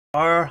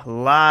Are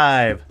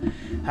live.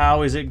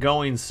 How is it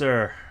going,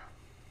 sir?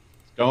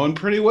 Going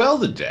pretty well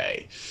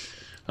today.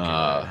 Good.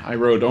 I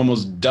wrote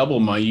almost double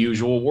my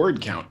usual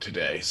word count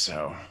today,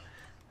 so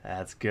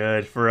That's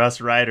good. For us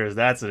writers,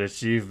 that's an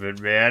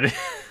achievement, man.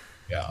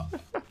 yeah.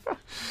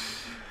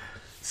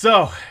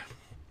 So,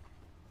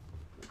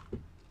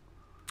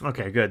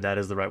 okay, good. That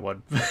is the right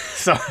one.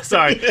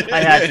 Sorry.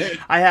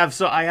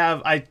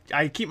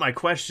 I keep my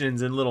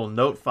questions in little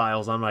note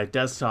files on my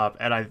desktop,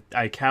 and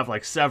I have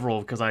like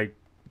several because I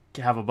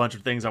have a bunch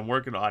of things I'm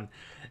working on.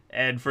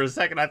 And for a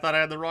second, I thought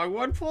I had the wrong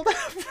one pulled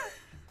up.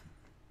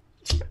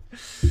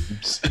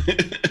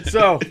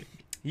 So,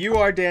 you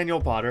are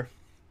Daniel Potter.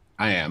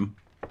 I am.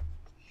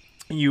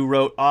 You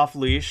wrote Off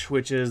Leash,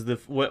 which is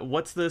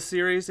what's the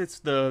series? It's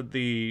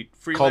the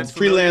Called freelance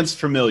Freelance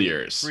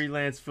familiars. Familiars.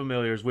 Freelance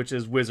familiars, which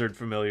is wizard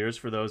familiars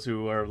for those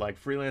who are like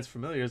freelance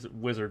familiars.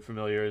 Wizard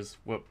familiars,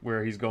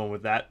 where he's going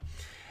with that.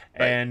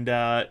 Right. And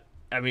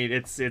I mean,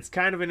 it's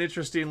kind of an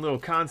interesting little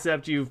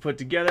concept you've put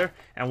together,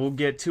 and we'll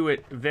get to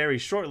it very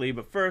shortly.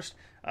 But first,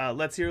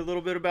 let's hear a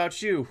little bit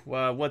about you.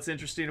 What's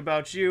interesting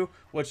about you?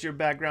 What's your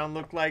background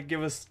look like?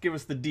 Give us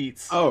the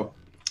deets. Oh,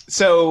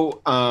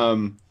 so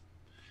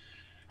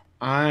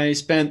I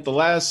spent the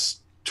last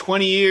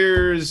 20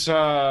 years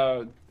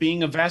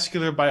being a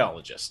vascular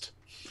biologist,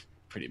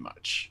 pretty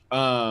much.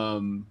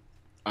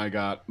 I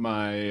got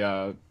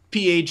my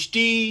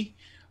PhD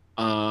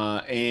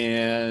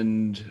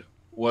and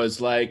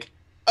was like,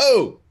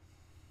 oh,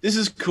 this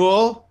is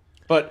cool,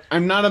 but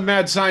I'm not a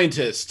mad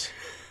scientist.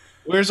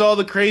 Where's all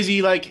the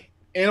crazy, like,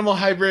 animal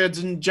hybrids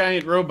and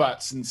giant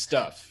robots and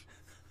stuff?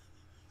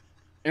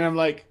 And I'm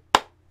like,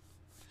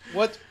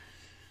 what?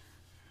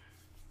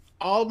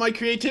 All my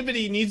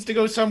creativity needs to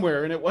go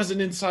somewhere, and it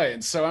wasn't in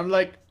science. So I'm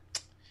like,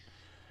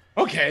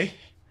 okay.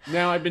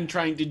 Now I've been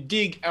trying to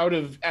dig out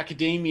of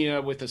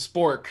academia with a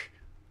spork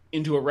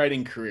into a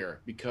writing career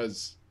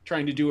because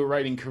trying to do a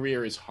writing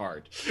career is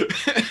hard.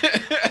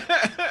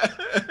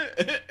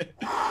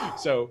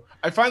 So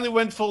I finally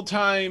went full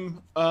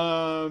time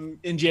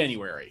in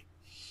January.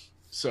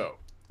 So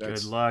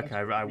Good luck.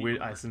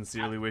 I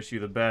sincerely wish you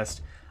the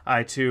best.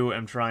 I too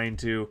am trying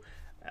to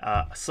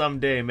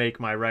someday make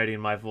my writing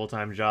my full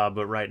time job,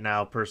 but right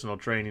now personal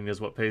training is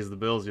what pays the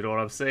bills. You know what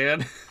I'm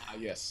saying?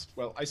 Yes.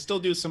 Well, I still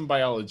do some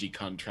biology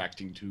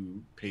contracting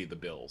to pay the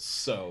bills.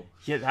 So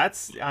Yeah,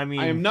 that's. I I am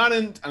mean, not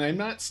in, and I'm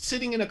not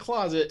sitting in a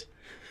closet,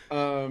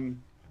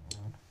 um,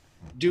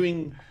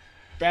 doing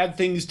bad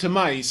things to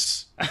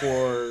mice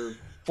for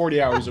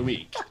 40 hours a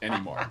week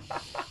anymore.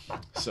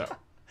 So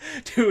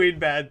doing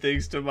bad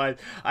things to my.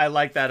 I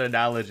like that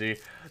analogy.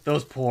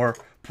 Those poor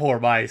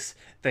mice.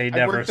 They I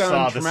never worked on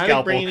saw the traumatic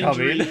scalpel brain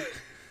coming. injury.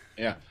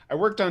 Yeah, I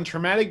worked on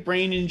traumatic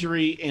brain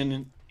injury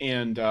and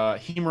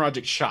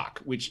hemorrhagic shock,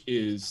 which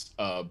is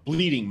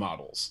bleeding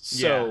models.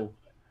 Yeah, So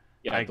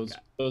yeah, I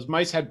those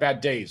mice had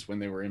bad days when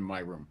they were in my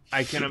room.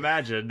 I can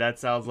imagine. That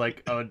sounds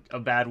like a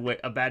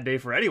bad day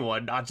for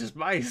anyone, not just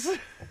mice.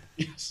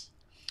 Yes,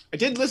 I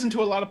did listen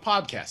to a lot of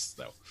podcasts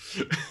though,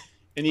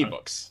 and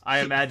ebooks. I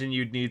imagine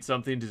you'd need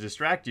something to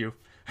distract you.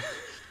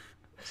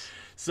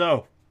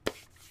 So,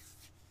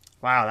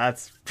 wow,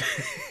 that's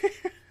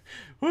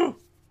woo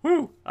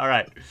woo. All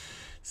right.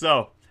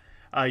 So,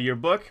 your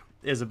book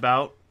is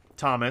about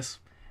Thomas,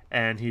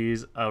 and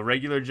he's a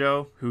regular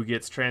Joe who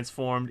gets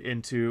transformed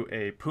into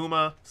a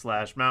puma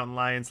slash mountain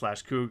lion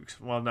slash cougar.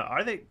 Well, no,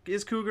 are they?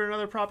 Is cougar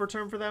another proper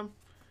term for them?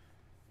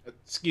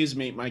 Excuse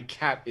me, my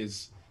cat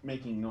is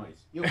making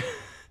noise.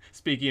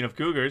 Speaking of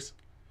cougars,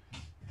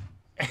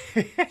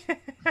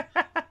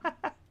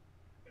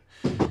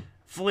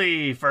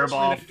 flee,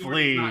 furball, The door does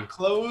flee. not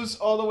close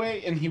all the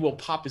way, and he will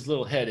pop his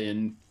little head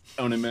in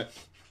on him.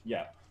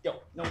 Yeah. Yo,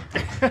 no.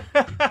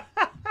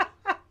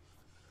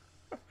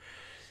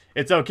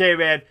 It's okay,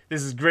 man.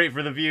 This is great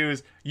for the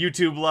views.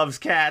 YouTube loves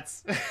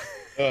cats.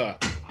 Uh,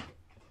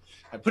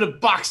 I put a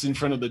box in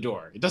front of the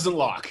door. It doesn't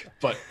lock,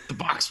 but the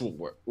box will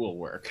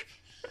work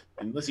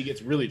unless he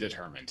gets really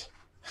determined.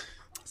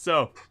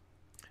 So,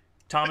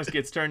 Thomas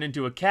gets turned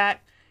into a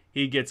cat.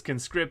 He gets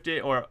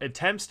conscripted, or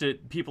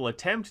people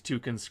attempt to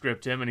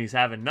conscript him, and he's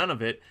having none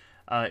of it,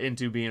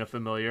 into being a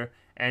familiar.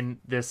 And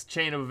this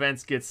chain of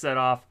events gets set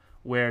off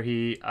where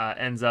he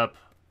ends up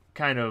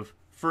kind of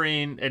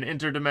freeing an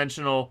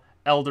interdimensional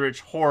eldritch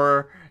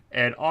horror,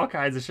 and all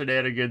kinds of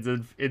shenanigans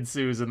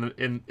ensues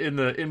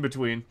in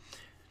between.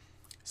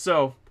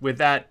 So, with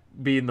that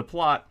being the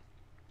plot,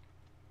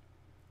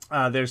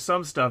 there's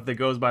some stuff that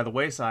goes by the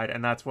wayside,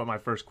 and that's what my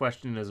first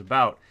question is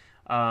about.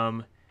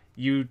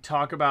 You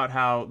talk about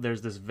how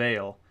there's this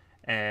veil,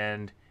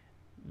 and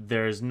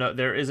there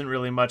isn't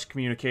really much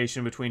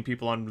communication between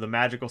people on the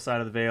magical side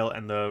of the veil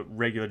and the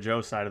regular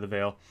Joe side of the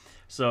veil.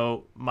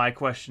 So my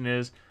question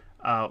is,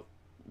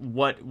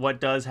 what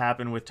does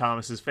happen with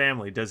Thomas's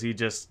family? Does he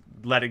just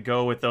let it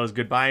go with those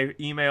goodbye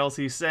emails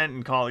he sent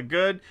and call it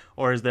good,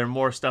 or is there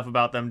more stuff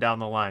about them down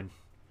the line?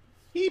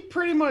 He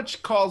pretty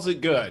much calls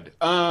it good.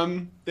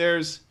 Um,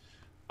 there's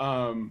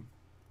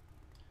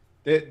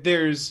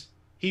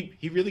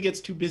he really gets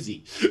too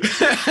busy.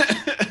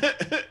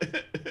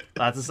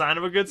 That's a sign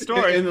of a good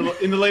story. In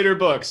the later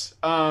books.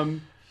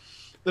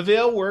 The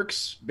veil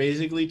works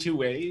basically two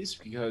ways,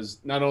 because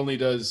not only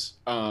does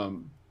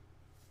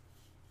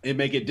it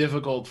make it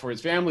difficult for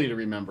his family to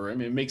remember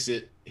him, it makes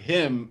it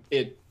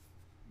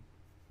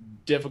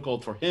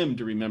difficult for him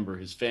to remember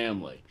his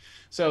family.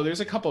 So there's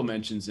a couple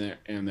mentions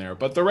in there,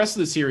 but the rest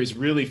of the series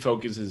really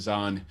focuses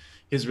on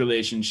his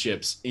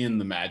relationships in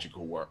the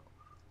magical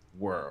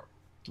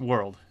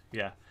World.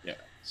 Yeah. Yeah.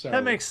 So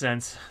That makes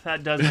sense.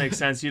 That does make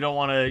sense. You don't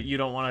want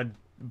to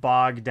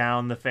bog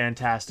down the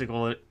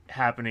fantastical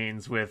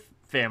happenings with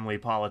family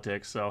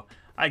politics. So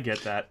I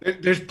get that.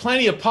 There's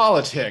plenty of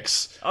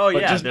politics. Oh,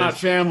 but yeah, just not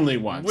family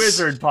ones.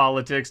 Wizard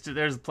politics.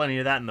 There's plenty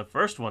of that in the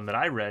first one that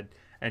I read,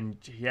 and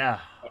yeah.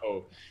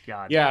 Oh,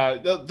 God. Yeah.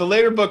 The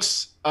later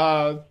books,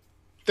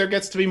 there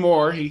gets to be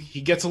more. He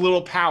gets a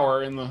little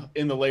power in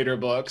the later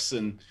books,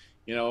 and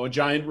a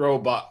giant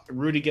robot.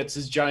 Rudy gets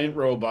his giant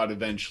robot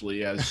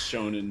eventually, as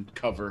shown in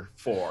cover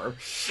 4.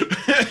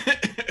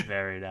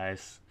 Very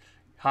nice.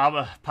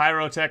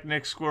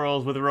 Pyrotechnic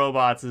squirrels with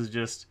robots is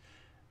just,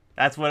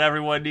 that's what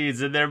everyone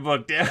needs in their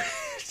book, damn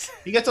it.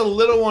 He gets a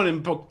little one in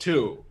book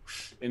 2,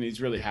 and he's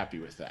really happy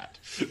with that.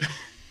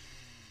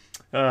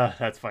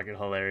 That's fucking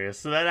hilarious.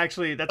 So that's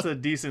a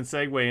decent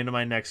segue into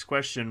my next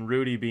question,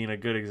 Rudy being a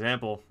good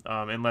example,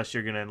 unless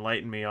you're going to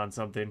enlighten me on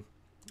something.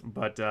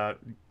 But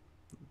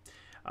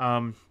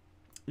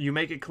you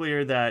make it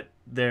clear that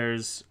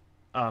there's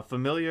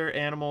familiar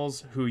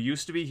animals who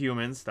used to be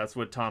humans. That's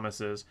what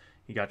Thomas is.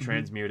 He got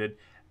transmuted.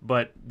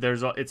 But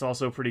it's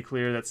also pretty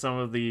clear that some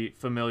of the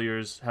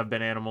familiars have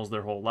been animals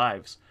their whole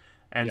lives.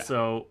 And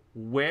so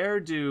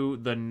where do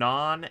the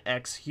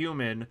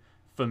non-ex-human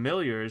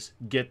familiars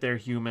get their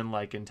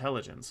human-like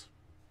intelligence?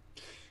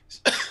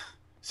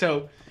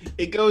 So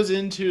it goes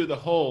into the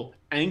whole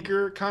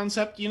anchor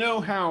concept. You know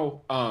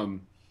how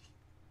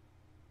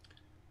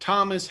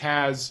Thomas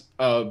has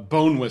a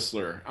bone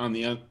whistler on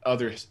the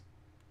other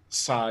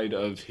side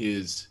of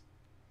his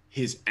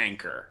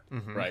anchor,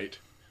 right?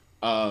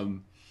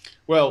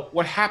 Well,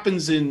 what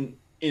happens in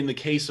the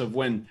case of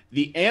when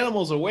the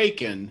animals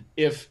awaken,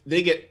 if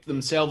they get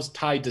themselves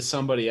tied to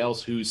somebody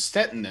else who's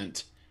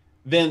sentient,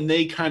 then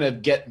they kind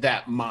of get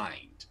that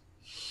mind.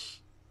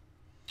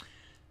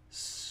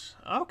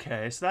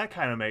 Okay, so that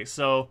kind of makes,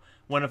 so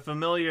when a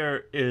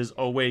familiar is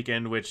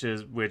awakened, which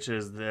is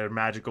their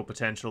magical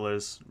potential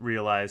is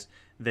realized,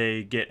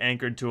 they get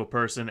anchored to a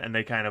person and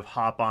they kind of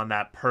hop on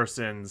that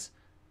person's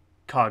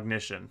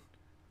cognition.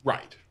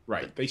 Right.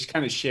 They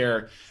kind of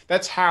share.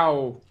 That's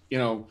how,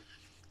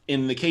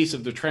 in the case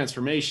of the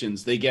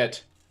transformations, they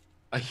get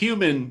a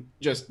human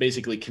just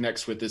basically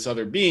connects with this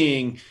other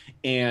being,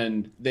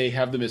 and they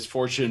have the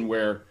misfortune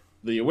where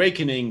the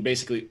awakening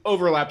basically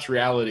overlaps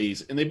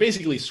realities, and they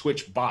basically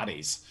switch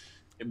bodies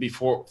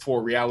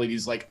for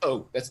realities like,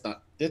 oh, this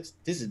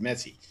is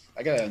messy.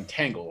 I gotta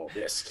untangle all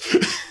this.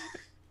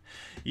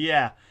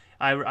 Yeah.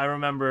 I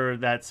remember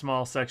that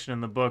small section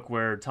in the book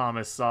where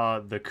Thomas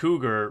saw the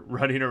cougar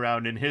running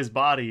around in his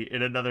body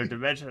in another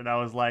dimension, and I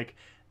was like,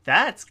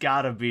 that's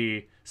gotta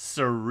be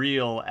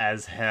surreal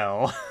as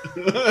hell.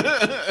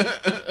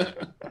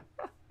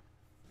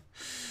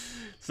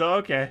 So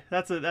okay,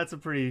 that's a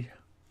pretty,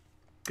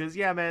 because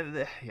yeah,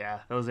 man,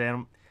 yeah, those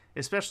animals,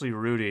 especially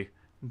Rudy,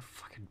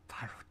 fucking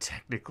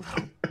pyrotechnic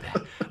little bit.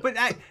 But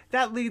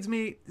that leads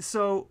me,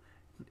 so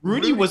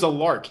Rudy was a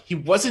lark. He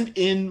wasn't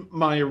in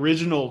my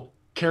original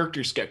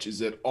character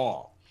sketches at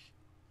all.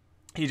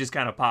 He just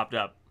kind of popped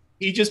up.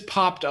 He just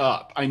popped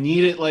up. I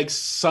needed like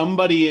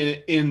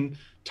somebody in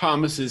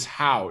Thomas's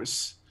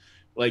house,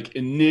 like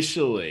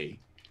initially,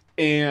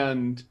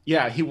 and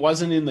yeah, he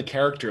wasn't in the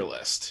character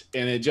list,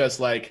 and it just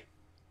like,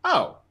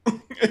 oh.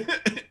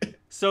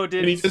 So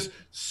did and he just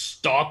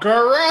stalk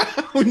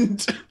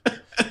around?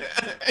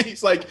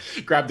 He's like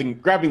grabbing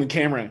the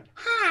camera.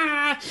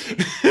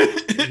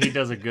 He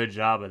does a good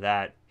job of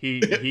that.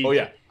 Oh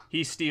yeah.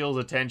 He steals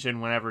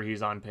attention whenever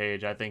he's on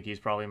page. I think he's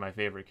probably my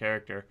favorite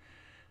character.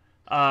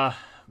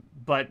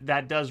 But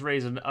that does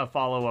raise a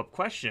follow-up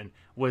question.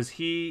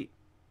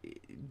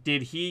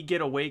 Did he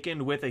get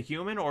awakened with a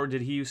human, or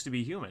did he used to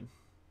be human?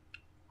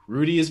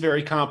 Rudy is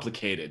very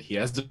complicated. He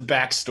has the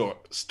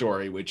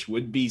backstory, which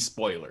would be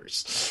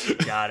spoilers.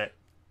 Got it.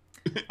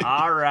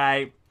 All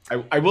right.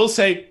 I will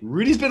say,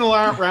 Rudy's been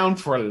around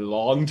for a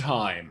long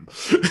time.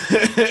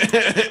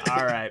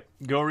 All right.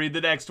 Go read the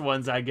next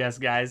ones, I guess,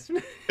 guys.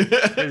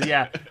 'Cause,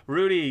 yeah,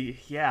 Rudy,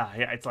 yeah,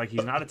 it's like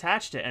he's not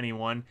attached to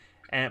anyone,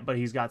 but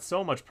he's got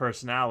so much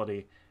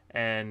personality,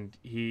 and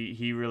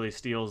he really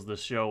steals the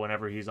show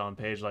whenever he's on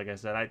page. Like I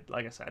said, I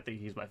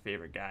think he's my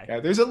favorite guy. Yeah,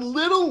 there's a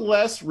little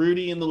less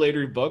Rudy in the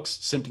later books,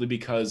 simply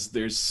because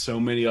there's so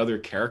many other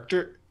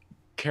characters,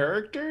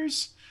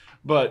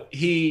 but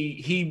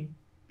he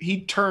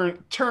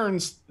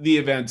turns the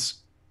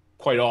events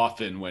quite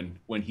often when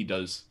he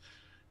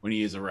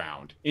is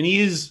around, and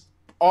he is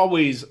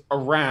always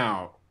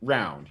around.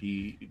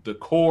 The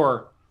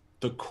core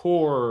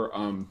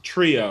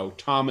trio,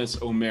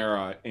 Thomas,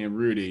 O'Mara, and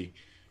Rudy,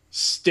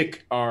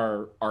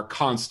 are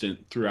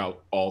constant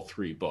throughout all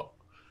 3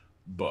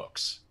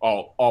 books,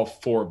 all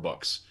 4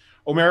 books.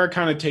 Omera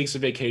kind of takes a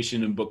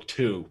vacation in book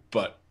 2,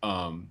 but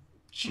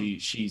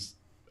she's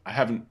I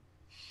haven't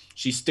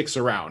she sticks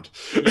around.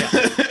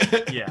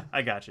 Yeah,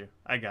 I got you.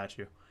 I got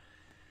you.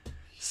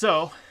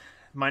 So,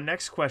 my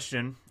next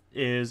question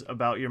is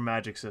about your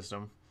magic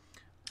system.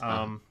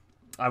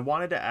 I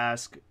wanted to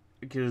ask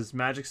because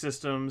magic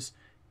systems,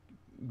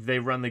 they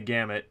run the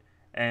gamut,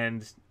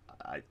 and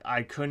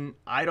I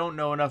don't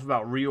know enough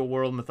about real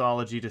world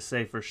mythology to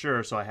say for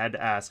sure, so I had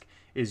to ask,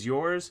 is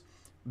yours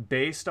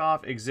based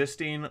off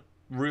existing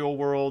real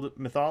world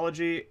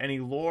mythology, any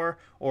lore,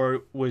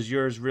 or was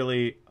yours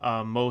really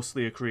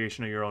mostly a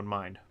creation of your own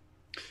mind?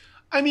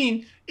 I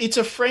mean, it's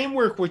a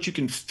framework which you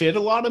can fit a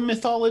lot of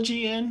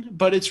mythology in,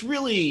 but it's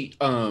really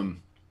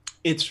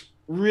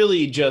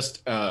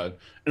just an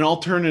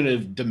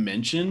alternative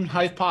dimension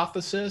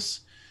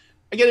hypothesis.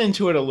 I get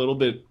into it a little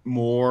bit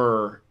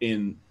more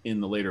in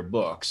the later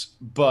books,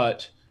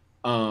 but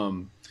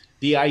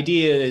the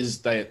idea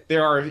is that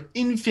there are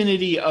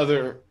infinite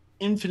other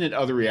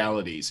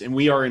realities, and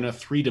we are in a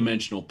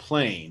 3-dimensional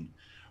plane,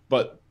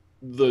 but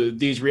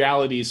these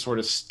realities sort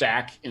of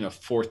stack in a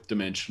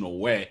 4th-dimensional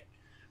way,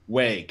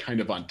 kind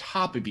of on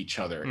top of each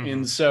other. Mm-hmm.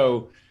 And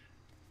so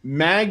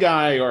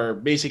magi are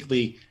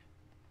basically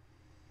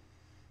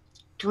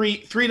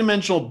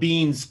three-dimensional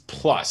beings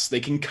plus. They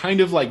can kind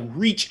of like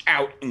reach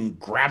out and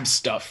grab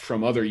stuff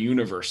from other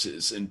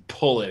universes and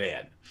pull it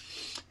in.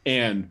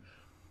 And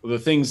the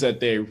things that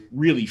they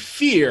really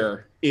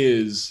fear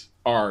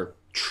are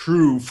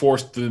true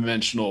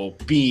 4th-dimensional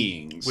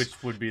beings,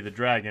 Which would be the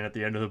dragon at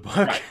the end of the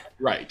book.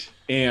 Right.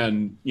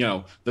 And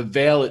the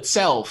veil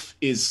itself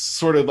is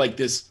sort of like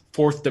this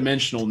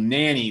 4th-dimensional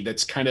nanny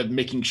that's kind of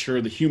making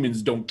sure the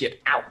humans don't get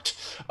out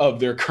of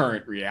their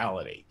current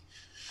reality.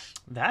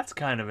 That's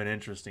kind of an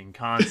interesting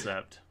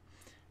concept.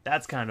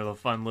 That's kind of a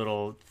fun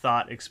little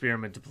thought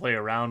experiment to play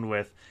around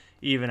with,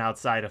 even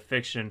outside of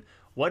fiction.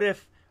 What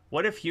if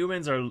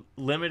humans are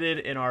limited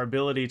in our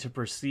ability to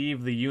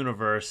perceive the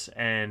universe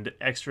and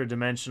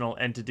extra-dimensional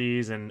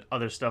entities and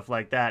other stuff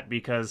like that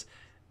because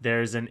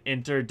there's an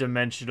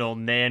interdimensional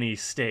nanny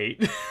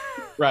state?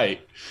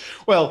 Right.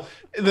 Well,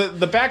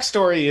 the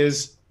backstory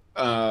is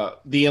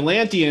the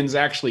Atlanteans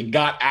actually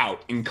got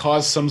out and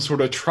caused some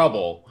sort of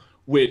trouble,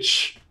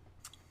 which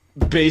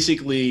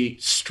basically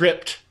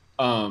stripped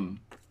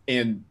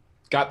and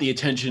got the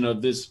attention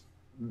of this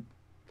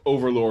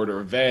overlord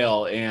or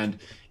veil, and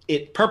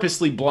it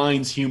purposely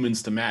blinds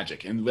humans to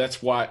magic. And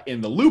that's why,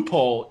 in the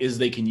loophole, is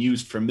they can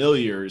use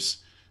familiars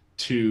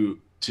to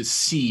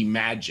see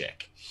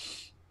magic.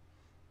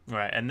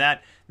 Right, and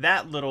that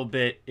little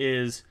bit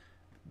is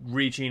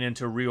reaching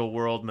into real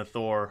world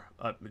mythology,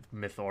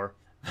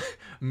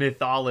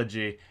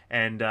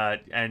 and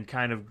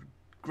kind of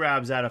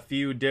grabs at a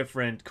few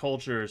different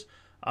cultures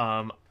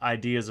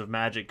ideas of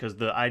magic, because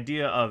the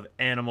idea of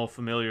animal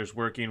familiars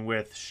working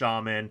with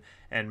shaman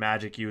and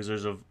magic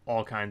users of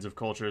all kinds of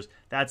cultures,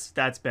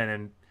 that's been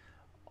in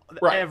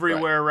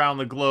everywhere around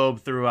the globe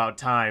throughout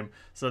time.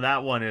 So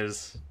that one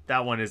is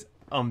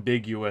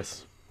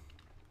ambiguous.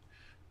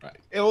 Right.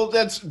 Well,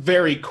 that's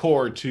very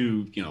core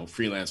to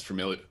freelance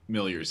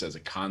familiars as a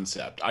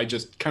concept. I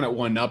just kind of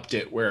one-upped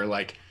it where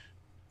like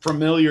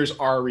familiars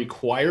are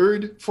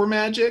required for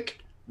magic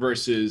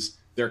versus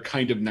they're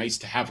kind of nice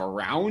to have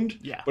around.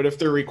 Yeah. But if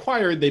they're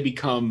required, they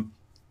become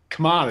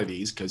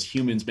commodities because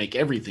humans make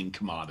everything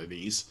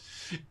commodities,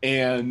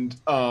 and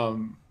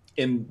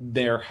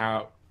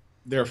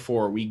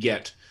therefore we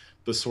get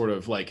the sort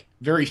of like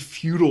very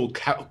feudal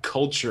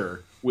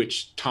culture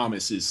which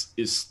Thomas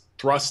is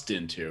thrust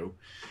into,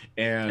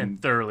 and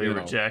thoroughly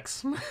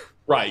rejects.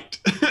 Right.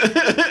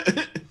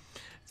 The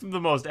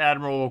most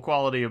admirable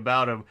quality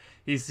about him.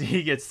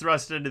 He gets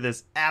thrust into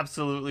this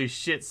absolutely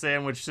shit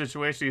sandwich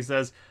situation. He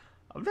says,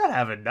 I'm not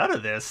having none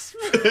of this.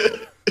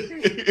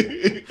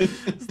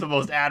 It's the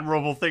most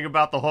admirable thing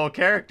about the whole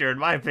character, in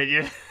my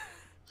opinion.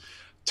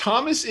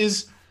 Thomas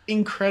is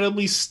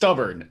incredibly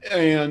stubborn,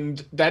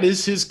 and that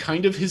is his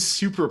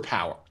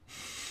superpower.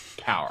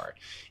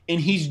 And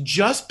he's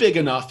just big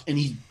enough and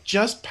he's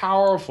just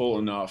powerful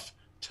enough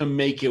to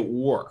make it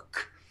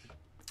work.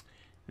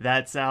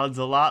 That sounds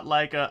a lot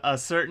like a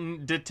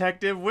certain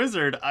detective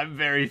wizard I'm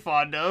very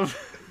fond of.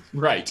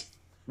 Right.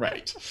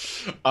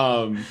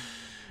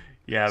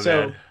 Yeah,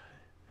 so,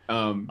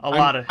 man.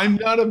 I'm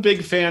not a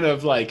big fan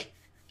of like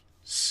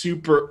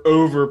super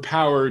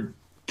overpowered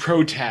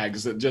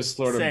protags that just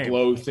sort of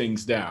blow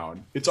things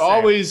down. It's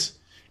always,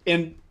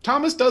 and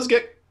Thomas does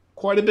get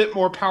quite a bit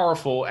more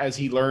powerful as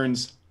he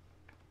learns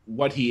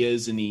what he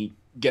is and he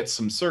gets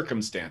some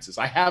circumstances.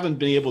 I haven't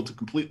been able to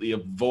completely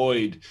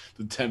avoid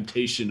the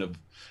temptation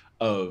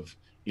of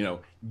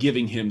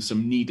giving him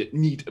some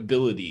neat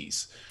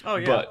abilities. Oh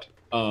yeah. But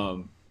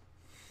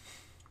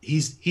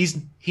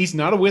he's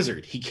not a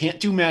wizard. He can't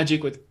do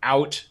magic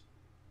without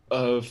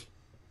a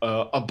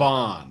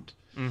bond.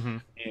 Mm-hmm.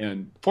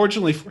 And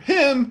fortunately for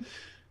him,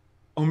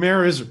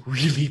 Omera is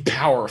really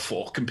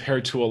powerful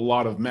compared to a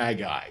lot of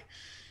magi.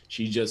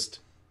 She just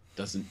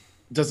doesn't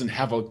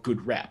have a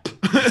good rep.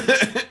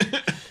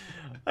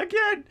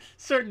 Again,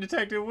 certain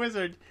detective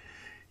wizard.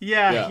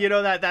 Yeah,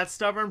 Yeah. that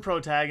stubborn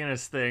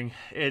protagonist thing.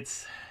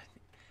 It's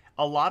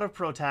a lot of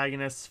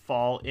protagonists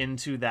fall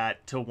into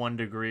that to one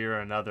degree or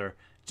another,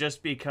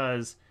 just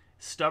because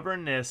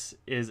stubbornness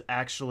is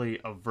actually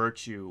a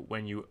virtue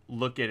when you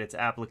look at its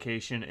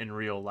application in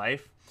real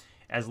life.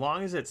 As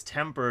long as it's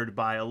tempered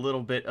by a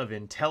little bit of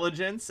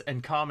intelligence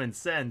and common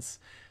sense,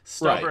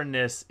 Right.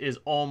 stubbornness is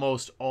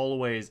almost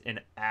always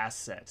an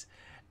asset.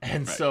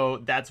 And Right. so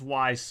that's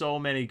why so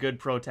many good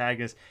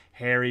protagonists,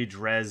 Harry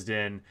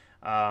Dresden,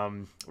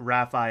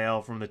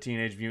 Raphael from the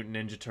Teenage Mutant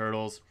Ninja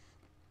Turtles,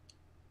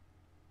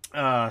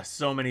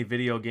 so many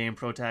video game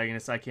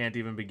protagonists, I can't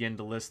even begin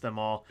to list them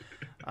all.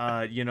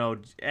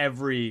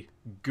 Every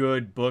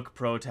good book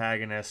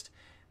protagonist,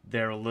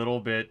 they're a little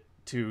bit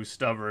too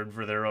stubborn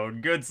for their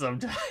own good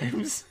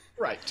sometimes.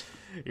 Right.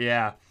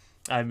 Yeah,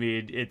 I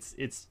mean,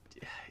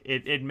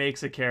 it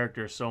makes a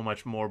character so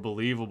much more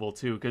believable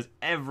too, because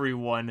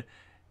everyone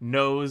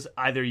knows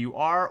either you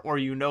are or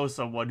you know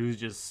someone who's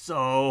just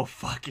so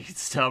fucking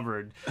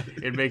stubborn.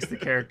 It makes the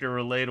character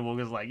relatable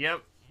because, like,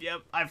 yep,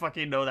 I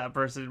fucking know that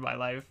person in my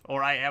life,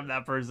 or I am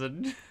that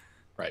person.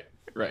 Right.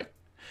 Right.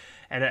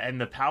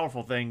 And the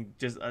powerful thing,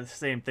 just the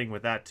same thing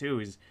with that too,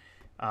 is,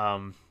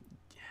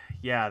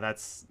 yeah,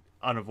 that's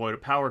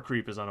unavoidable. Power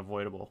creep is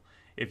unavoidable.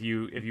 If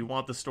you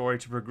want the story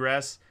to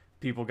progress,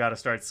 people got to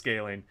start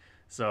scaling.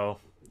 So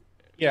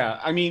Yeah.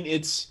 I mean,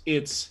 it's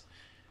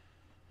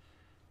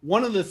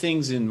one of the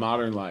things in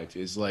modern life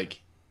is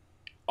like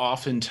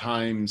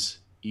oftentimes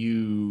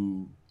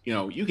you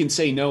can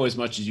say no as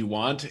much as you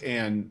want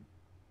and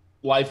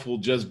life will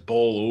just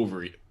bowl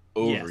over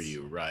yes,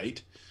 you,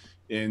 right?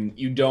 And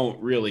you don't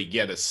really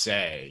get a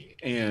say.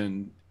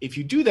 And if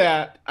you do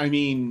that, I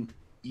mean,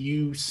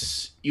 you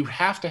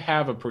have to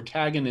have a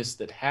protagonist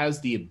that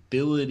has the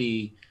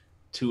ability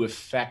to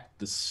affect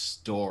the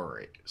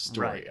right,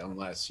 story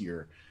unless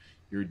you're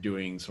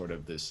doing sort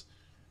of this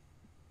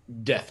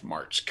death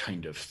march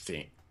kind of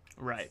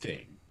right,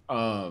 thing.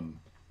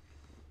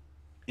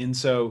 And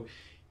so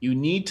you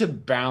need to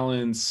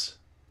balance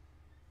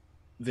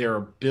their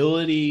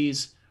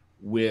abilities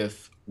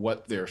with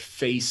what they're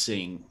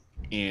facing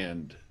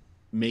and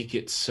make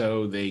it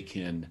so they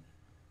can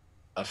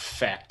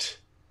affect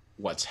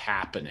what's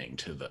happening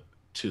to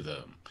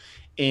them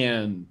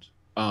and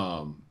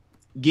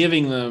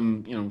giving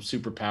them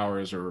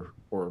superpowers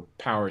or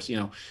powers.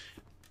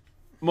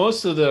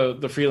 Most of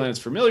the freelance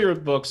familiar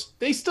books,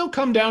 they still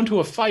come down to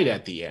a fight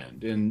at the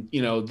end, and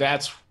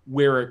that's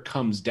where it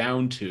comes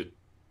down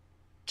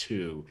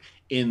to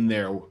in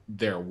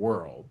their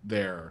world.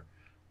 Their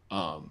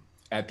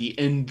at the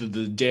end of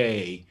the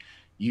day,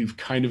 you've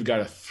kind of got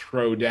to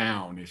throw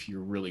down if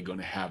you're really going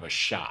to have a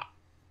shot.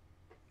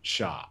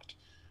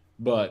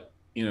 But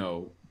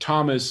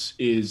Thomas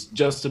is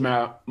just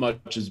about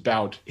much as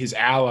about his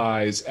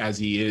allies as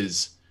he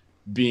is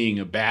being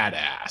a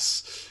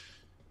badass.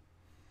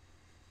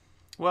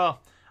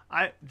 well,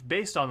 I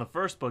based on the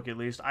first book at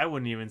least, I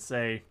wouldn't even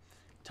say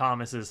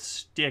Thomas's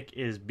stick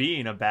is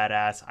being a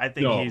badass. I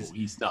think No, he's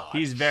he's not.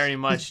 he's very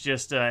much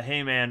just a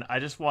hey man, I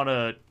just want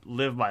to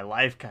live my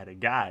life kind of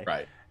guy.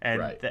 Right, And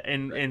right,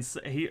 right.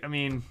 he, I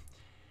mean,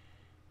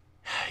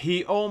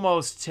 he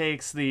almost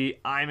takes the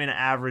I'm an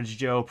average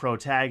Joe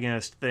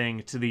protagonist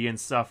thing to the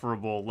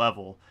insufferable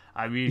level.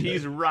 I mean,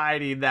 he's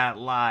riding that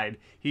line.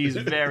 He's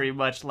very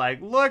much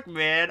like, look,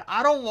 man,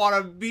 I don't want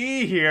to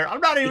be here. I'm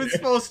not even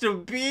supposed to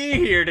be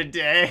here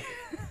today.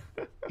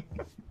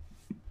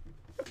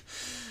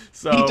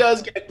 He So,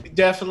 does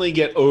definitely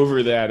get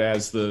over that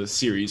as the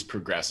series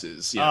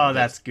progresses. oh,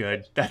 that's That's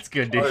good. That's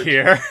good to part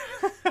hear.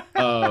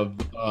 of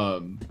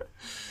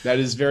that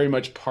is very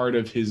much part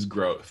of his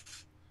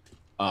growth.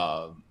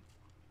 Um,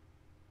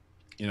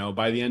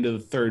 by the end of the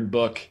third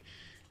book,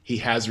 he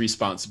has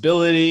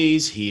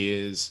responsibilities. He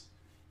is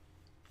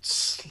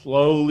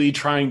slowly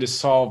trying to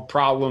solve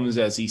problems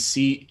as he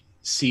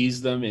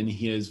sees them, and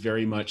he is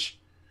very much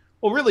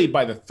well. Really,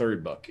 by the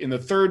third book. In the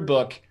third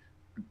book,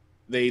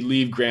 they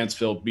leave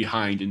Grantsville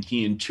behind, and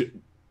he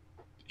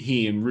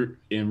and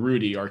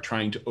Rudy are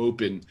trying to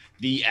open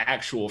the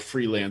actual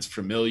freelance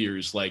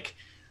familiars like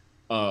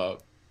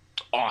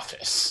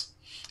office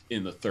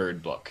in the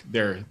third book.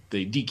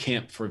 They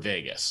decamp for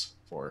Vegas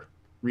for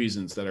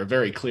reasons that are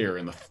very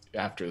clear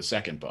after the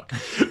second book.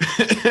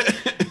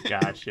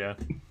 Gotcha.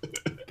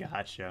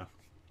 Gotcha.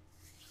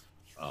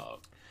 uh,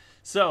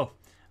 So,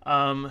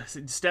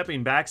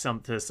 stepping back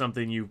to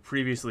something you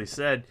previously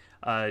said,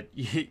 I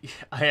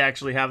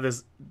actually have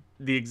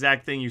the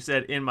exact thing you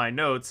said in my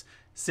notes.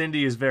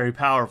 Cindy is very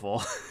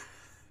powerful,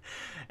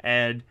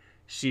 and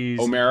she's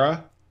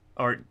Omera.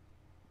 or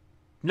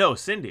no,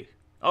 Cindy.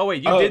 Oh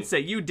wait, Oh,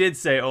 you did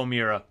say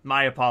Omira.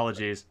 My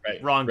apologies.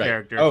 right, Wrong right.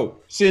 character. Oh,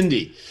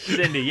 Cindy.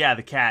 Cindy, yeah,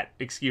 the cat.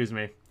 Excuse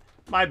me.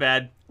 My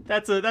bad.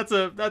 That's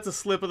a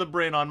slip of the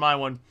brain on my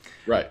one.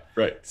 Right,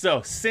 right.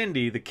 So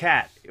Cindy, the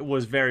cat,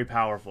 was very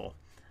powerful,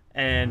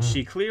 and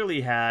she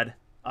clearly had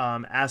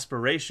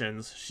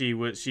aspirations.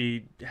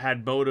 She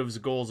had motives,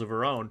 goals of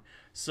her own.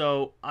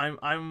 So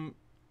I'm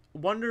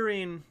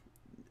wondering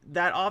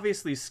that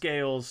obviously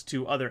scales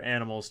to other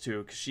animals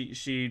too. 'Cause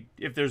she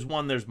if there's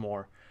one, there's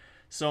more.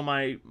 So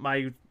my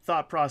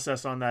thought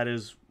process on that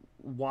is,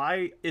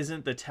 why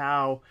isn't the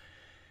Tao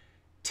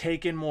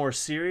taken more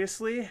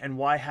seriously, and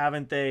why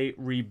haven't they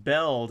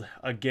rebelled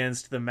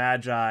against the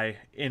Magi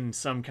in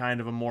some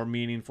kind of a more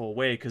meaningful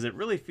way? Because it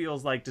really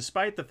feels like,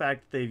 despite the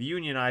fact that they've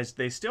unionized,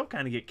 they still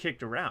kind of get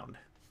kicked around.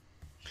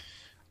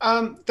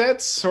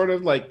 That's sort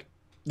of like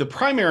the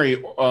primary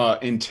or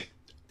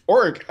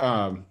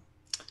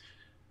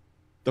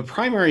the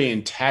primary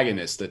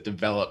antagonist that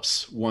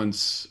develops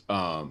once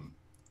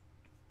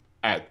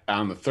at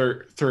on the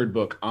third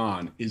book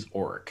on is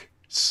Oric.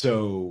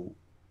 So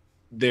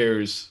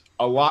there's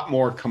a lot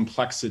more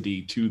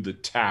complexity to the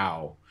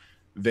Tao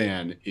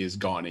than is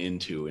gone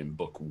into in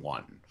book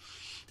 1.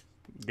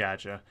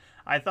 Gotcha.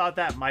 I thought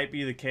that might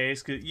be the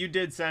case, because you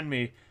did send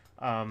me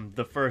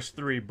the first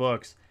 3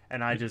 books,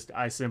 and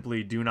I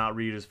simply do not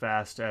read as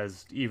fast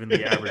as even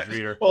the average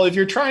reader. Well, if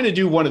you're trying to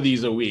do one of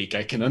these a week,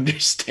 I can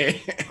understand.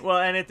 Well,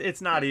 and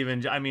it's not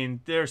even. I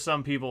mean, there are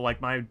some people,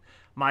 like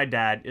my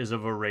dad is a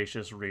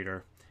voracious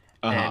reader,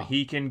 and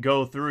he can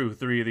go through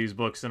 3 of these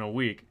books in a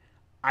week.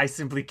 I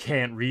simply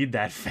can't read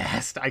that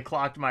fast. I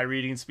clocked my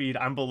reading speed.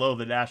 I'm below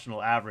the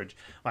national average.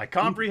 My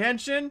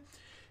comprehension,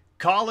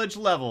 college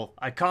level.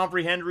 I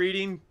comprehend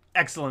reading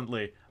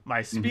excellently.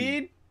 My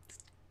speed,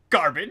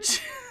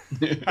 garbage.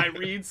 I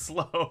read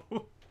slow.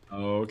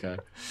 Oh, okay.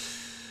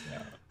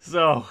 Yeah.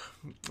 So,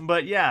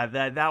 but yeah,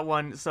 that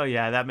one. So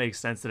yeah, that makes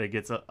sense that it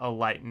gets a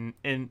lighten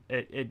and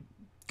it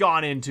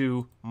gone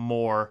into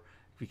more,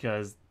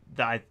 because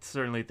I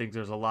certainly think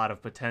there's a lot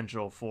of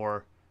potential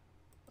for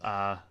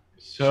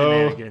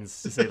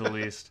shenanigans, to say the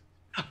least.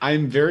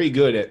 I'm very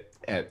good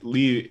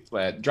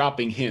at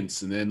dropping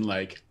hints and then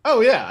like, oh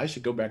yeah, I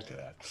should go back to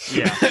that.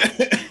 Yeah.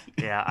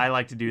 Yeah, I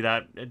like to do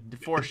that.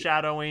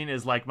 Foreshadowing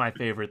is like my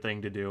favorite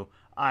thing to do.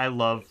 I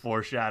love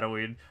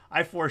foreshadowing.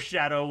 I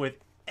foreshadow with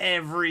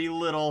every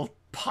little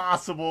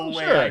possible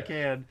way I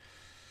can.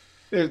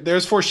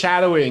 There's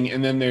foreshadowing,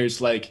 and then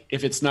there's like,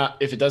 if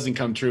it doesn't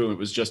come true, it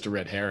was just a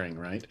red herring,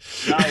 right?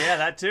 Oh yeah,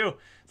 that too.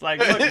 It's like,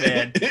 look,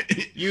 man,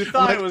 you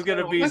thought it was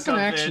gonna be something. I'm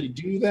not gonna actually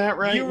do that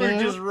right now. You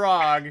were just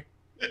wrong,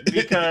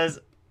 because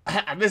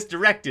I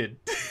misdirected.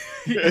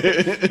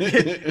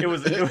 it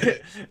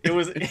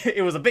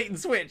was a bait and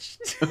switch.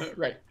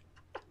 Right.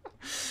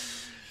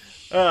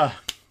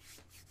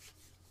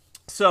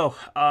 So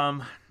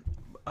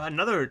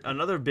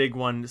another big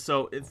one.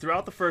 So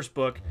throughout the first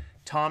book,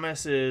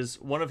 Thomas is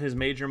one of his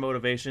major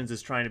motivations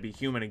is trying to be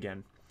human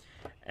again,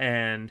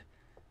 and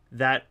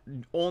that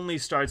only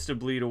starts to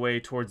bleed away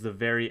towards the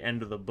very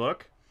end of the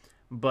book.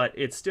 But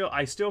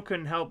I still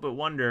couldn't help but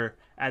wonder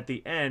at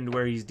the end,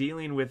 where he's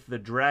dealing with the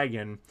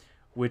dragon,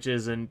 which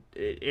is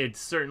it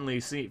certainly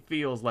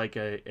feels like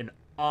an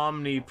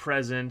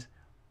omnipresent,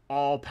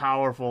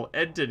 all-powerful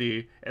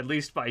entity, at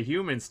least by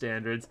human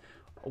standards.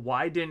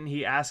 Why didn't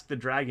he ask the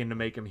dragon to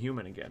make him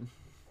human again?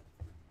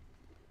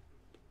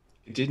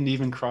 It didn't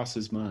even cross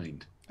his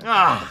mind.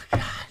 Oh,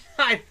 God.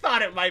 I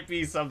thought it might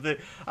be something.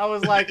 I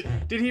was like,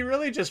 did he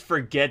really just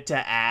forget to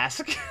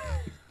ask?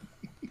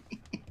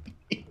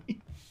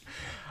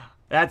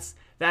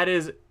 That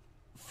is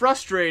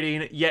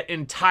frustrating, yet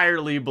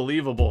entirely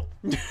believable.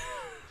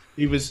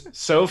 He was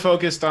so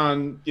focused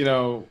on,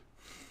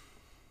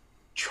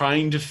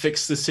 trying to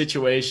fix the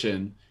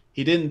situation,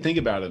 he didn't think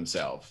about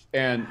himself.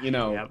 And,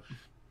 Yep.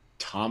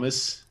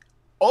 Thomas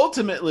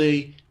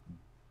ultimately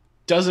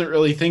doesn't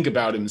really think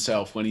about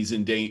himself when he's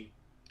in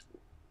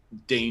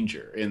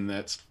danger. And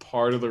that's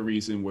part of the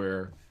reason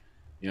where,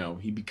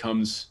 he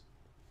becomes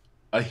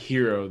a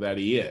hero that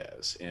he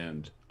is.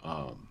 And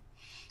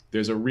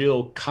there's a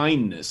real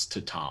kindness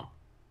to Tom.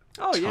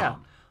 Oh, yeah.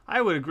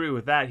 I would agree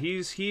with that.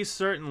 He's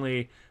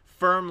certainly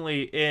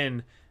firmly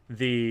in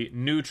the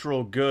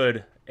neutral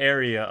good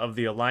area of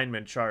the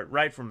alignment chart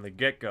right from the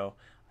get-go.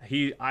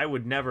 I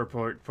would never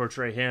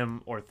portray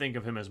him or think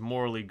of him as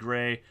morally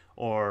gray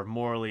or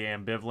morally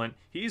ambivalent.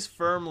 He's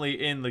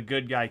firmly in the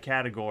good guy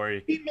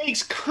category. He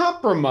makes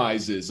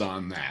compromises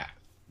on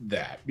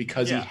that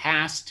because he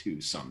has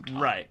to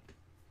sometimes. Right.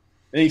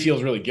 And he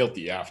feels really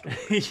guilty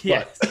afterwards.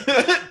 Yes.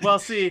 Well,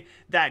 see,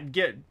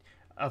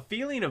 a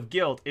feeling of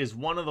guilt is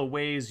one of the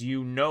ways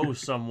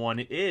someone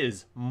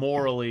is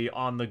morally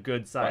on the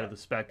good side of the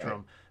spectrum.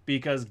 Right.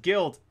 Because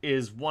guilt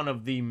is one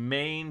of the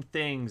main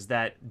things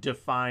that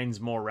defines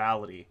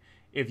morality.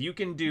 If you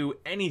can do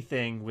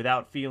anything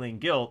without feeling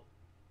guilt,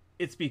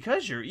 it's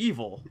because you're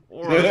evil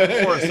or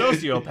a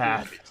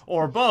sociopath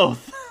or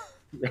both.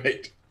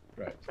 Right.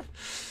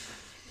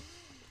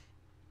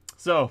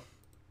 So,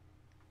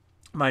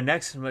 my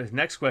next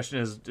question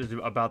is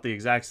about the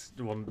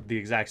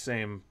exact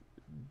same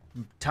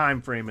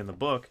time frame in the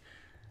book.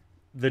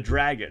 The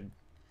dragon.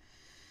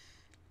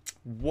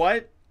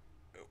 What?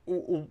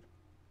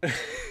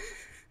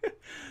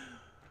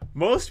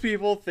 Most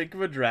people think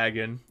of a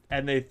dragon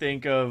and they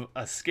think of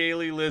a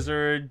scaly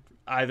lizard,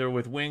 either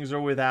with wings or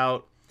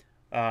without,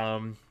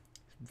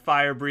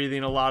 fire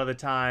breathing a lot of the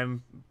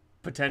time,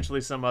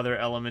 potentially some other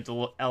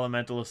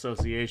elemental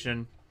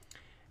association.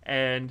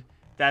 and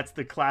that's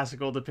the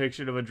classical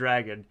depiction of a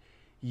dragon.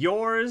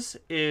 Yours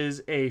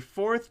is a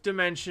fourth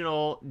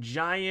dimensional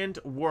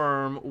giant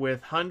worm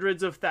with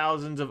hundreds of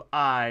thousands of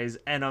eyes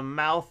and a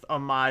mouth a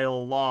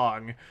mile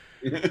long.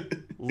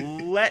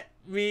 Let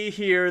me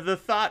hear the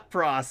thought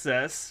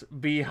process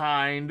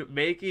behind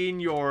making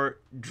your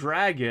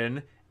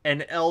dragon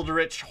an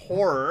eldritch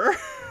horror.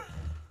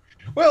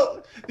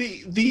 Well,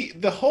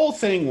 the whole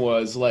thing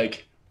was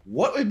like,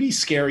 what would be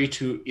scary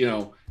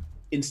to,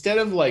 instead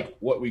of like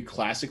what we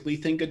classically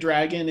think a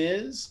dragon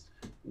is,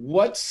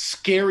 what's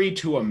scary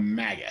to a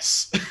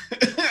magus?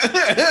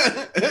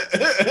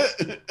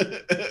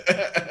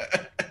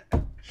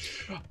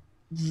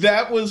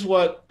 That was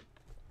what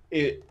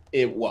it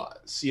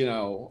was,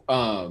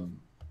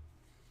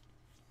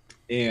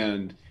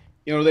 and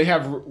they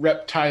have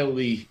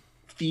reptile-y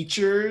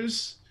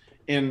features,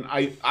 and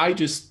I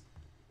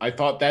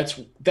thought that's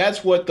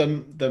what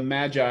the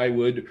Magi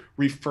would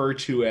refer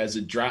to as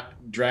a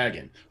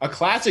dragon. A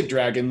classic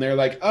dragon, they're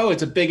like, oh,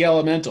 it's a big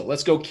elemental.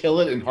 Let's go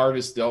kill it and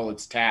harvest all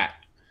its tasks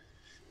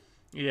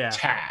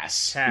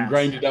and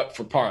grind it up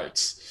for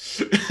parts.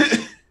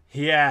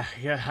 Yeah.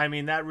 I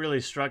mean, that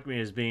really struck me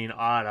as being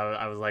odd.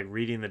 I was like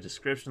reading the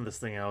description of this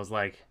thing, and I was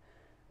like,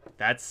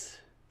 that's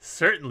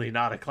certainly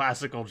not a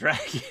classical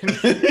dragon.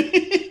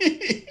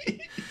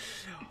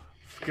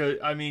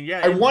 I mean,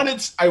 yeah. I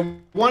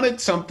wanted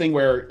something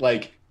where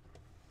like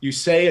you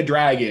say a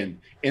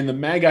dragon and the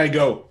Magi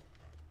go,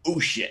 oh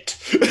shit.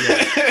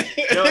 Yeah.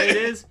 No, it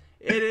is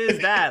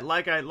that.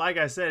 Like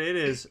I said, it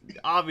is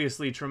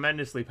obviously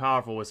tremendously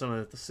powerful with some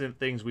of the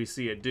things we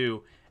see it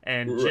do,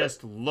 and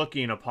just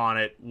looking upon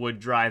it would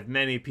drive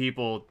many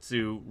people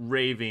to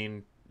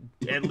raving,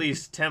 at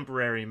least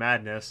temporary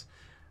madness.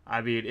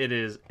 I mean, it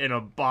is an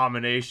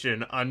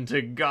abomination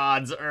unto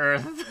God's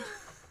earth.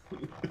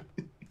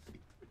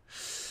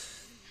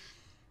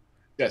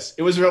 Yes,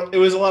 it was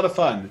a lot of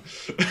fun.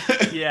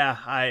 Yeah,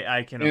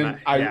 I can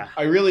imagine.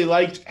 I really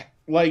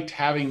liked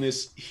having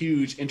this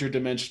huge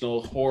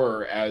interdimensional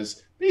horror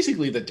as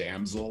basically the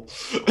damsel.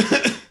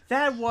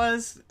 That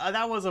was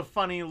a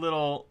funny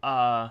little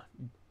not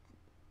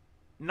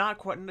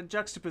quite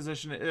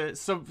juxtaposition,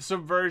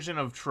 subversion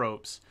of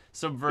tropes,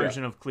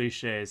 subversion of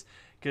cliches.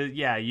 Because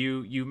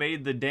you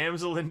made the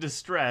damsel in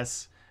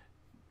distress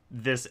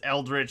this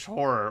eldritch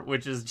horror,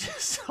 which is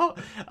just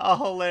a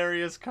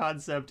hilarious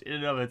concept in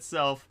and of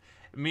itself.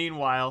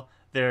 Meanwhile,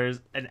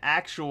 there's an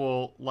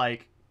actual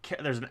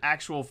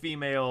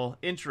female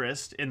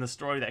interest in the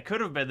story that could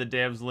have been the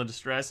damsel in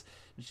distress.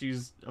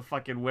 She's a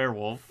fucking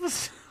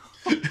werewolf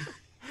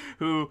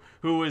who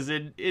was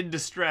in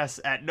distress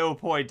at no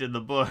point in the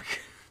book.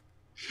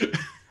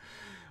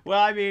 Well,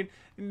 I mean,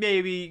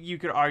 maybe you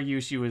could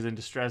argue she was in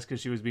distress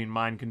because she was being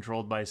mind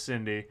controlled by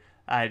Cindy.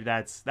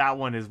 That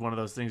one is one of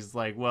those things. It's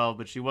like, well,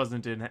 but she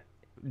wasn't in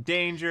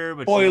danger.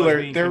 But spoiler, she was their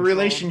being controlled.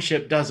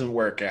 Relationship doesn't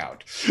work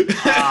out.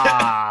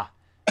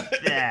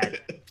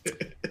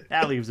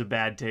 That leaves a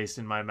bad taste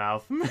in my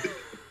mouth.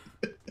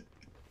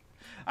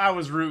 I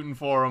was rooting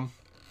for him.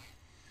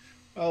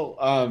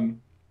 Oh,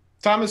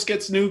 Thomas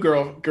gets new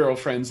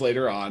girlfriends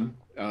later on.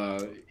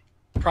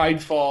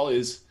 Pridefall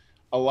is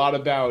a lot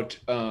about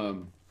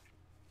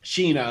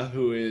Sheena,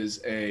 who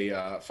is a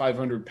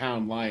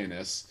 500-pound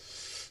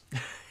lioness.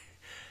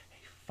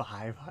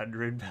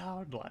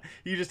 500-pound line.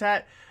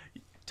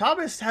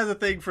 Thomas has a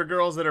thing for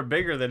girls that are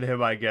bigger than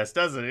him, I guess,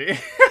 doesn't he?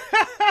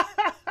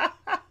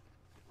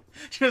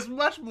 just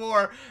much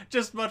more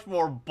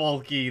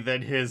bulky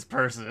than his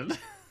person.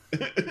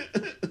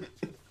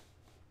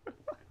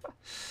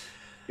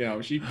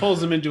 She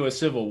pulls him into a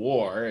civil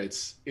war.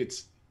 It's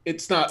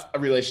not a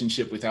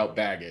relationship without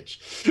baggage.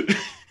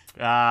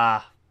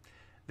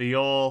 The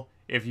old,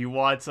 if you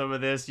want some of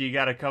this, you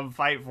gotta come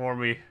fight for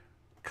me.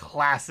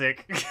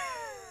 Classic.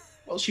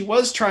 Well, she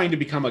was trying to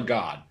become a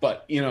god,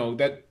 but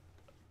that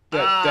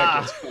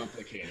gets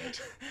complicated.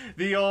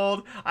 The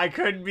old, I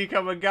couldn't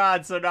become a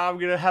god, so now I'm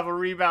gonna have a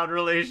rebound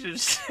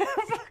relationship.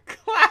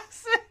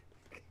 Classic.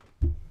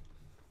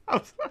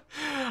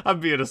 I'm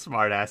being a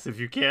smartass if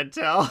you can't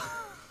tell.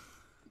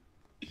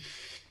 I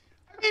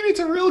mean,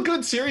 it's a real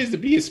good series to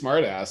be a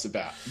smartass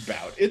about.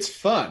 It's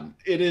fun.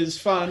 It is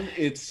fun.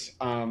 It's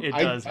I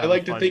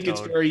like to think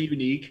it's very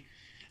unique.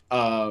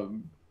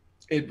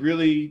 It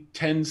really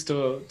tends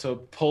to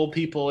pull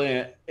people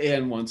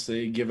in once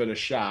they give it a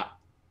shot,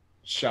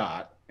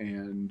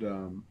 and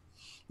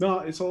no,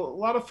 it's a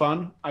lot of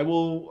fun. I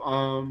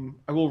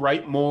will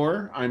write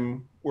more.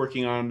 I'm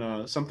working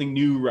on something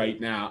new right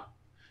now,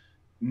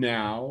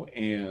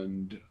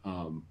 and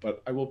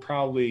but I will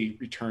probably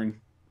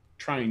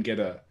try and get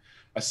a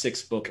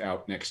sixth book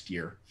out next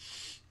year.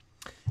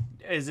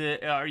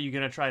 Are you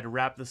going to try to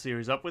wrap the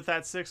series up with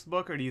that sixth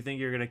book, or do you think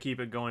you're going to keep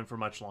it going for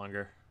much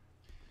longer?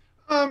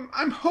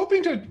 I'm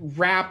hoping to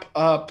wrap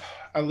up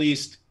at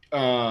least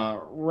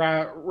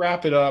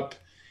wrap it up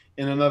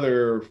in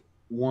another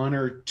one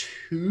or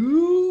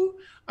two.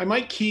 I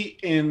might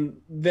keep in,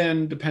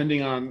 then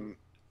depending on,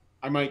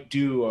 I might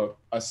do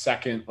a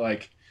second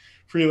like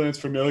freelance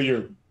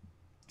familiar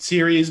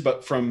series,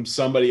 but from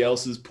somebody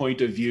else's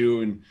point of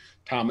view. And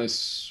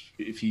Thomas,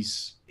 if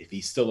he's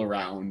still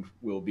around,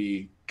 will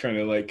be kind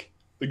of like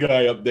the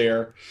guy up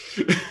there,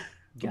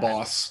 the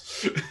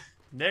boss.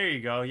 There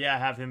you go. Yeah,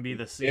 have him be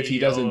the CEO If he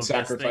doesn't of this thing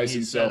sacrifice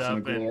he set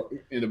himself up.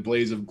 in a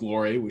blaze of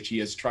glory, which he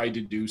has tried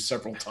to do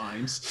several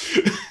times.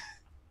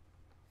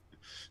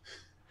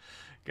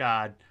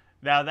 God,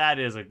 now that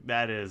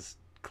is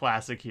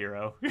classic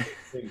hero.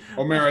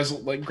 O'Mara's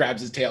like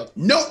grabs his tail.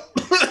 Nope.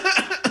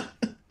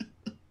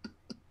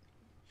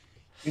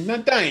 You're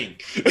not dying.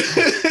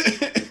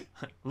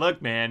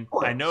 Look, man,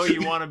 I know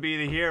you want to be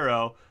the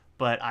hero,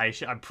 but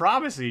I'm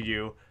promising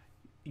you,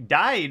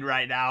 dying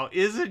right now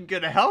isn't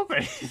gonna help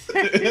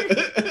anything.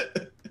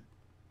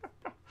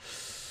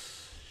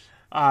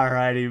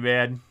 Alrighty,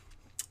 man.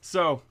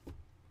 So,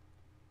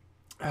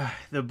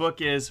 the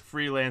book is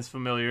Freelance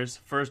Familiars.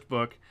 First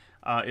book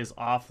is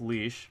Off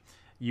Leash.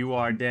 You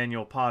are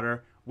Daniel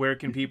Potter. Where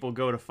can people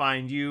go to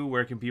find you?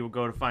 Where can people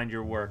go to find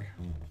your work?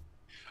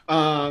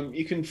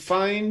 You can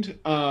find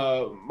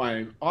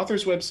my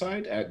author's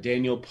website at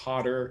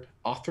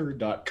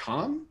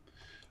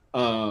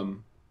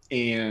danielpotterauthor.com.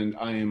 And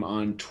I am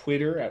on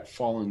Twitter at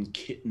Fallen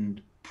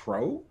Kitten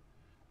Pro.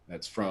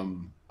 That's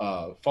from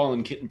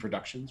Fallen Kitten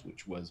Productions,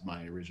 which was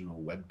my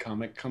original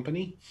webcomic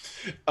company.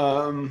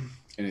 And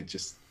it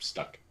just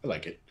stuck. I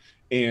like it.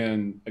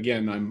 And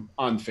again, I'm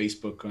on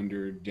Facebook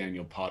under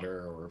Daniel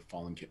Potter or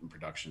Fallen Kitten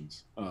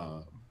Productions.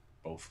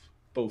 Both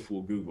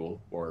will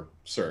Google or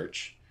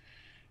search.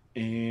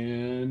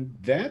 And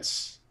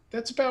that's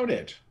about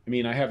it. I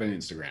mean, I have an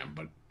Instagram,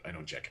 but I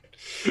don't check it.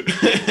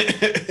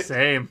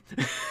 Same.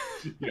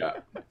 Yeah.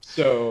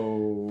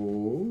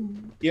 So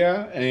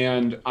yeah,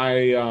 and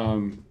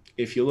I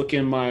if you look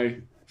in my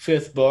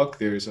 5th book,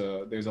 there's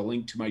a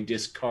link to my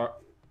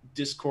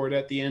Discord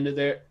at the end of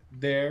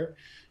there,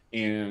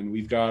 and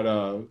we've got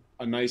a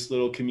nice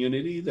little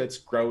community that's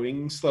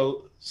growing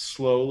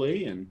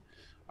slowly, and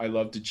I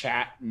love to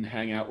chat and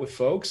hang out with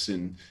folks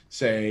and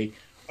say,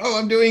 oh,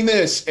 I'm doing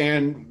this,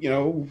 and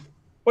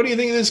what do you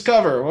think of this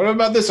cover? What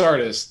about this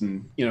artist?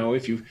 And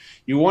if you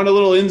want a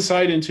little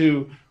insight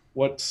into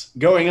what's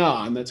going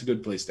on, that's a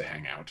good place to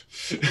hang out.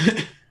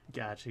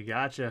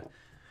 Gotcha.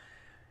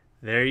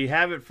 There you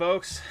have it,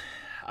 folks.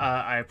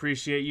 I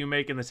appreciate you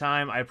making the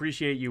time. I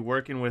appreciate you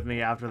working with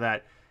me after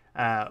that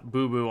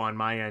boo-boo on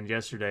my end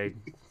yesterday.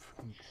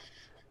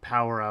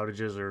 Power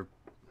outages are,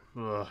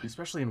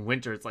 especially in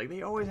winter. It's like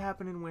they always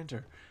happen in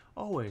winter.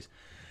 Always.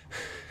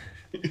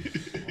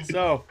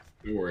 So,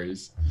 no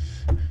worries.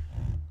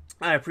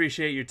 I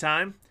appreciate your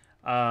time.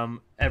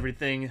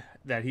 Everything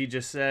that he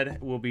just said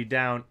will be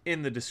down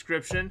in the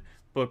description.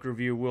 Book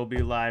review will be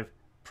live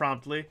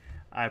promptly.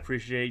 I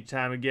appreciate your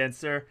time again,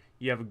 sir.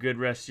 You have a good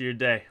rest of your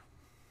day.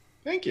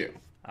 Thank you.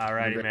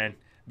 Alrighty, man.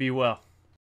 Be well.